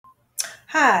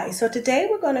Hi, so today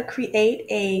we're going to create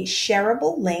a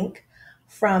shareable link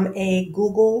from a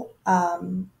Google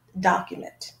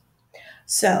document.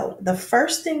 So the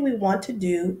first thing we want to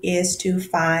do is to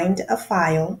find a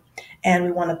file and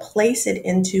we want to place it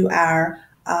into our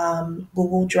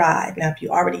Google Drive. Now,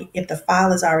 if the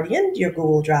file is already in your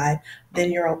Google Drive,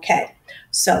 then you're okay.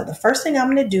 So the first thing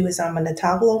I'm going to do is I'm going to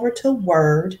toggle over to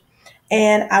Word,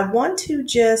 and I want to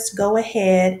just go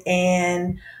ahead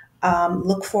and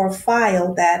look for a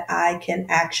file that I can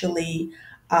actually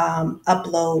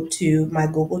upload to my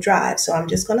Google Drive. So I'm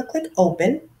just going to click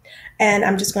Open. And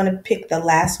I'm just going to pick the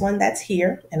last one that's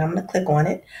here and I'm going to click on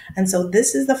it. And so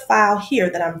this is the file here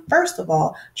that I'm first of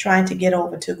all trying to get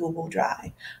over to Google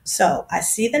Drive. So I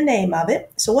see the name of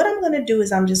it. So what I'm going to do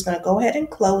is I'm just going to go ahead and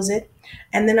close it.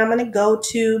 And then I'm going to go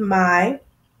to my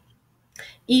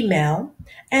email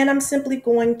and I'm simply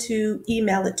going to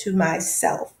email it to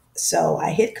myself. So I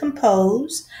hit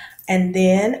compose and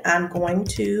then I'm going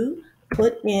to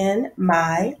put in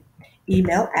my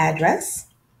email address.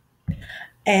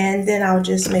 And then I'll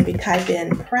just maybe type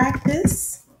in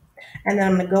practice. And then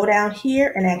I'm going to go down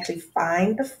here and actually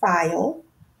find the file.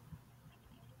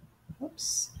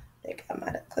 Oops, I think I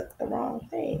might have clicked the wrong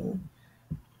thing.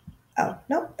 Oh,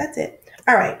 no, that's it.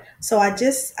 All right, so I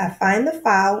find the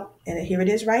file and here it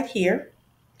is right here.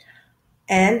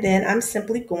 And then I'm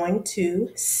simply going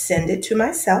to send it to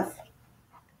myself.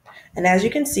 And as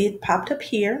you can see, it popped up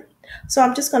here. So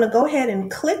I'm just going to go ahead and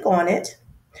click on it.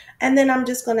 And then I'm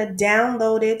just going to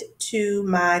download it to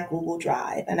my Google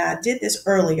Drive. And I did this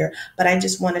earlier, but I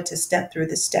just wanted to step through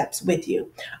the steps with you.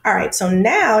 All right, so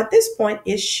now at this point,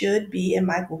 it should be in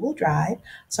my Google Drive.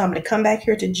 So I'm going to come back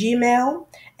here to Gmail,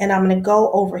 and I'm going to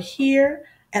go over here,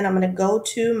 and I'm going to go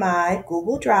to my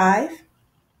Google Drive,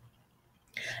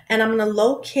 and I'm going to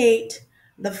locate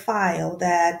the file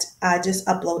that I just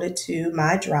uploaded to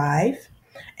my drive.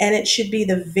 And it should be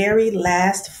the very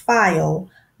last file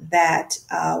that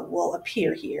will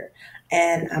appear here.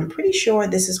 And I'm pretty sure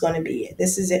this is going to be it.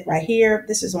 This is it right here.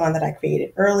 This is the one that I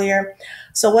created earlier.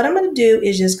 So what I'm going to do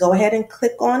is just go ahead and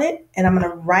click on it, and I'm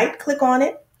going to right click on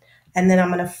it. And then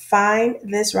I'm going to find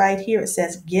this right here. It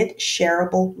says Get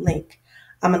Shareable Link.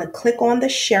 I'm going to click on the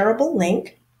shareable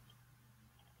link.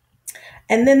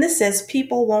 And then this says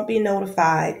people won't be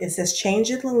notified. It says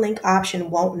changing the link option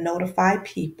won't notify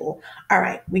people. All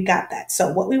right, we got that.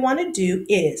 So what we want to do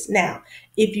is now,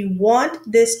 if you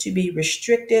want this to be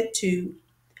restricted to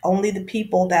only the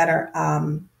people that are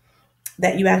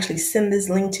that you actually send this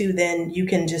link to, then you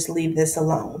can just leave this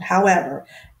alone. However,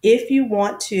 if you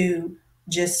want to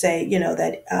just say,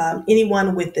 that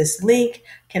anyone with this link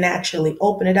can actually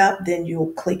open it up, then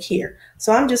you'll click here.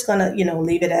 So I'm just going to,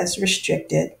 leave it as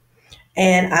restricted.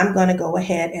 And I'm going to go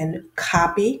ahead and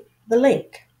copy the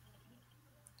link.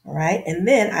 All right. And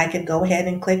then I can go ahead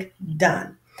and click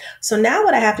done. So now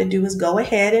what I have to do is go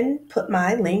ahead and put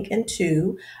my link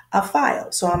into a file.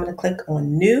 So I'm going to click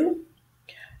on new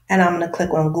and I'm going to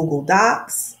click on Google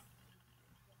Docs.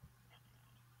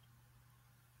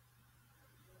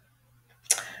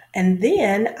 And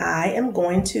then I am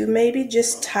going to maybe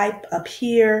just type up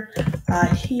here,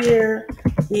 here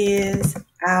is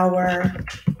our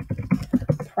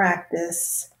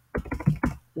practice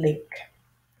link.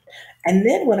 And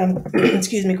then what I'm, going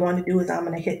to do is I'm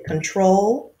going to hit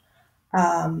control.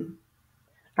 I'm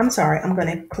going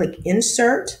to click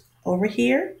insert over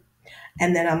here.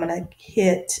 And then I'm going to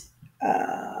hit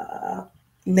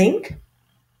link.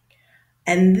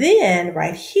 And then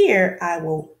right here, I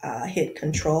will hit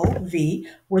control V,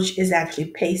 which is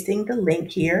actually pasting the link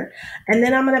here. And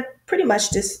then I'm going to pretty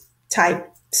much just type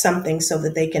something so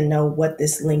that they can know what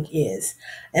this link is.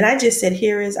 And I just said,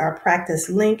 here is our practice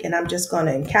link. And I'm just going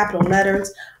to, in capital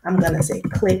letters, I'm going to say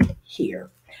click here.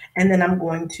 And then I'm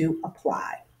going to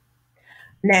apply.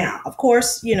 Now, of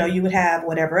course, you would have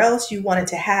whatever else you wanted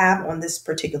to have on this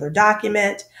particular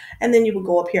document. And then you would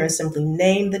go up here and simply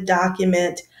name the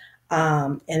document.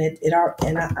 And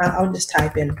I'll just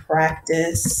type in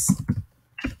practice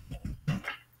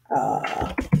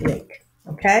link.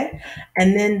 Okay.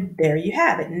 And then there you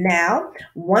have it. Now,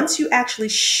 once you actually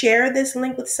share this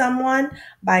link with someone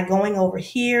by going over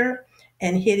here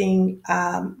and hitting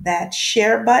that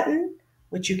share button,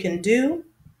 which you can do,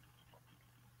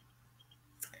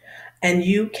 and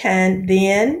you can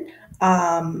then,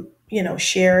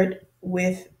 share it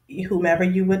with whomever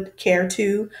you would care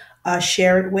to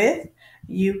share it with.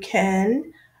 You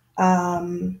can,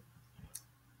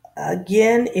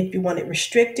 again, if you want it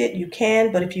restricted, you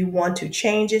can, but if you want to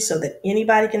change it so that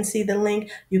anybody can see the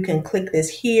link, you can click this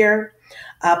here.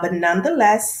 But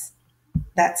nonetheless,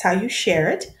 that's how you share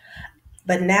it.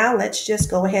 But now let's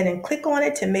just go ahead and click on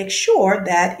it to make sure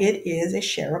that it is a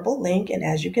shareable link. And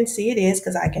as you can see, it is,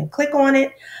 because I can click on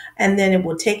it and then it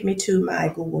will take me to my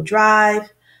Google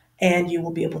Drive and you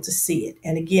will be able to see it.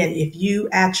 And again, if you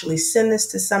actually send this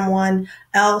to someone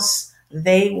else,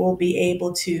 they will be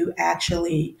able to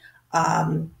actually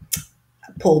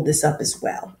pull this up as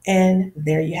well. And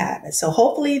there you have it. So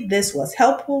hopefully this was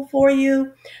helpful for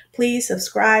you. Please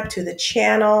subscribe to the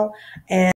channel and